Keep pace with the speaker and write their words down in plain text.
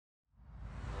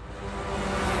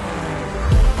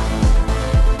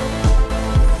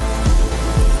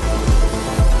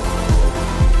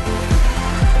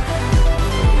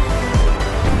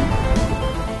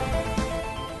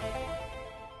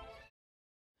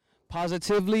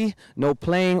positively, no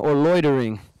playing or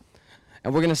loitering.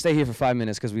 And we're going to stay here for 5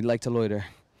 minutes because we'd like to loiter.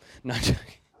 Not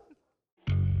joking.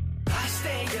 I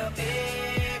stay up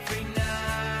every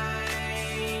night,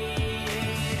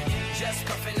 just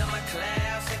puffing on my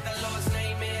clouds, hit the Lord's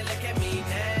name and look at me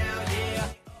now, yeah.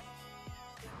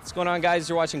 What's going on, guys?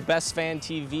 You're watching BestFan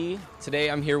TV. Today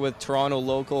I'm here with Toronto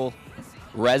local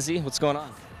Rezzi. What's going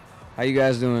on? How you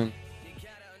guys doing?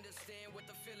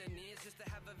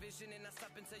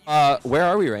 Where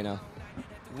are we right now?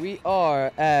 We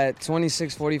are at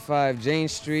 2645 Jane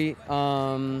Street,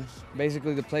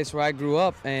 basically the place where I grew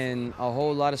up, and a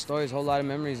whole lot of stories, a whole lot of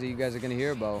memories that you guys are going to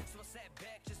hear about.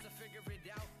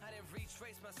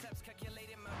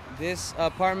 This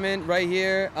apartment right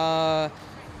here,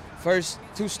 first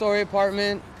two-story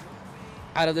apartment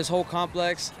out of this whole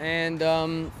complex, and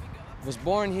was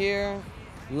born here,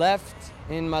 left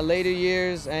in my later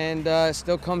years, and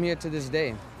still come here to this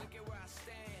day.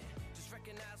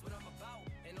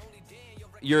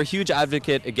 You're a huge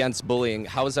advocate against bullying.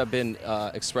 How has that been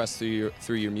expressed through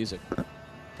your music?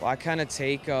 Well, I kind of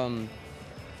take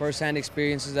first-hand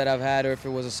experiences that I've had, or if it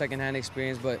was a second-hand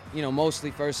experience, but mostly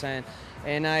first-hand,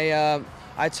 and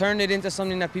I turned it into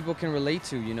something that people can relate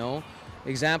to.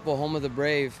 Example, Home of the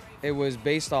Brave. It was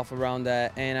based off around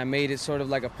that, and I made it sort of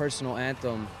like a personal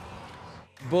anthem.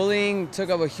 Bullying took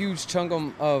up a huge chunk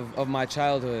of my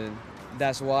childhood.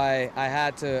 That's why I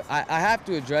have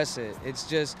to address it.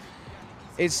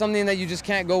 It's something that you just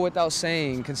can't go without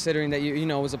saying, considering that it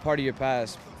was a part of your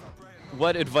past.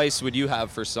 What advice would you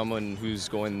have for someone who's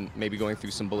maybe going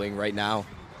through some bullying right now?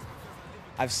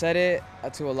 I've said it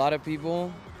to a lot of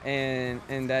people, and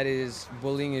that is,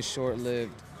 bullying is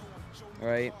short-lived,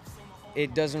 right?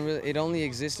 It only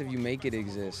exists if you make it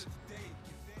exist.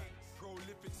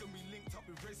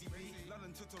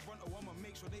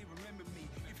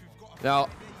 Now,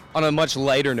 on a much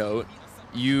lighter note,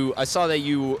 I saw that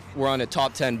you were on a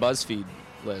top 10 BuzzFeed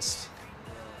list.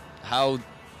 How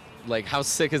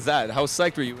sick is that? How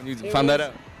psyched were you when you found that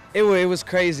out? It was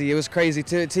crazy. It was crazy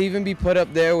to even be put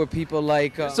up there with people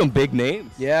like some big names.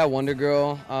 Yeah, Wonder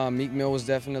Girl, Meek Mill was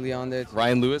definitely on there.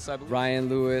 Ryan Lewis, I believe. Ryan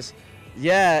Lewis,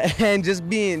 yeah, and just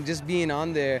being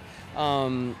on there,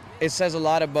 it says a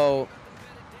lot about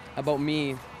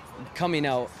me coming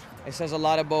out. It says a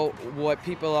lot about what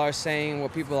people are saying,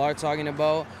 what people are talking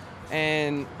about.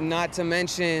 And not to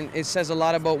mention, it says a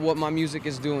lot about what my music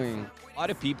is doing. A lot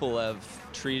of people have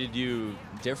treated you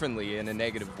differently in a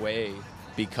negative way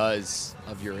because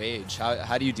of your age.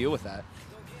 How do you deal with that?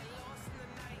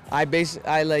 I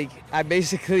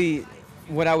basically,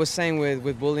 what I was saying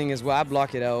with bullying is, well, I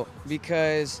block it out,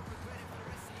 because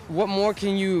what more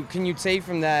can you take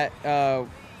from that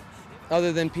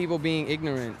other than people being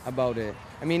ignorant about it?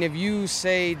 I mean, if you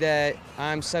say that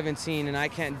I'm 17 and I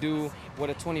can't do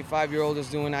what a 25-year-old is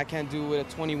doing, I can't do what a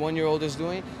 21-year-old is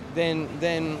doing,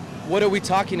 then what are we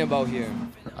talking about here?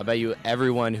 I bet you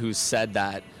everyone who said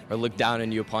that or looked down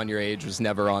on you upon your age was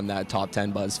never on that top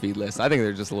 10 BuzzFeed list. I think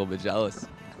they're just a little bit jealous.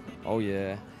 Oh,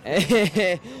 yeah.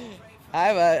 I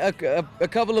have a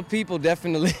couple of people,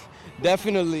 definitely.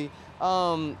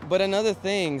 But another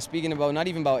thing, speaking about, not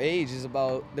even about age, is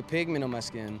about the pigment on my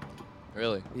skin.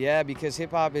 Really? Yeah, because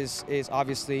hip-hop is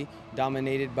obviously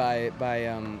dominated by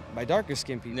darker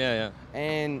skinned people. Yeah.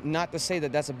 And not to say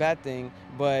that that's a bad thing,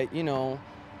 but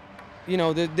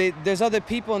there's other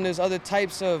people and there's other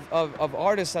types of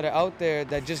artists that are out there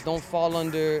that just don't fall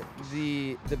under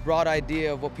the broad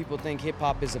idea of what people think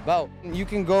hip-hop is about. You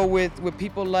can go with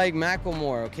people like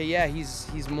Macklemore. Okay, yeah,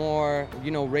 he's more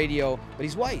radio, but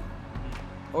he's white.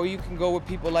 Or you can go with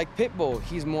people like Pitbull.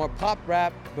 He's more pop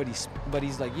rap, but he's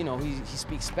like, he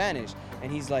speaks Spanish, and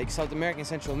he's like South American,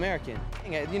 Central American.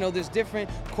 There's different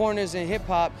corners in hip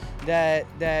hop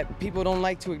that people don't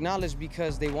like to acknowledge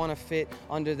because they want to fit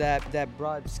under that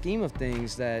broad scheme of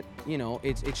things that,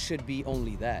 it should be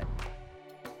only that.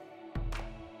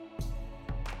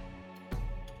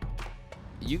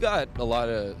 You got a lot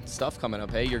of stuff coming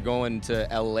up, hey? You're going to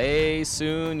LA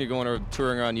soon, you're going to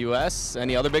touring around US.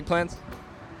 Any other big plans?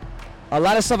 A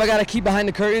lot of stuff I gotta keep behind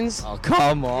the curtains. Oh,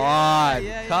 come on.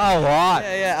 Come on.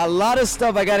 Yeah. A lot of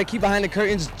stuff I gotta keep behind the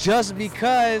curtains just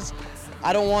because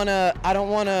I don't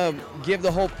wanna give the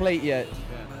whole plate yet.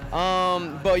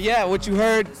 But yeah, what you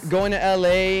heard, going to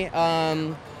LA,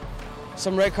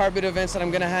 some red carpet events that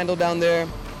I'm gonna handle down there,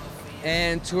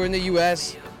 and touring the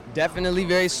US definitely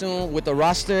very soon with the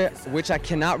roster, which I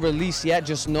cannot release yet.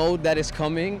 Just know that it's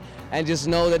coming, and just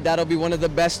know that that'll be one of the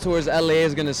best tours LA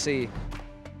is gonna see.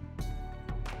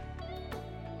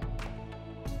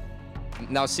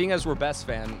 Now, seeing as we're best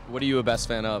fan, what are you a best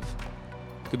fan of?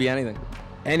 Could be anything.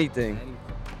 Anything.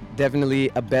 definitely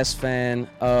a best fan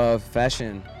of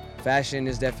fashion. Fashion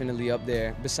is definitely up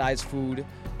there. Besides food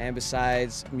and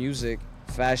besides music,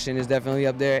 fashion is definitely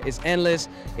up there. It's endless,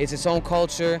 it's its own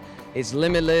culture, it's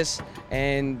limitless,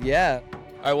 and yeah.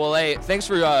 All right, well, hey, thanks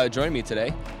for joining me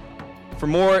today. For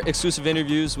more exclusive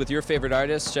interviews with your favorite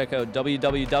artists, check out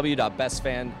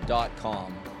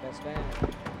www.bestfan.com. Best fan.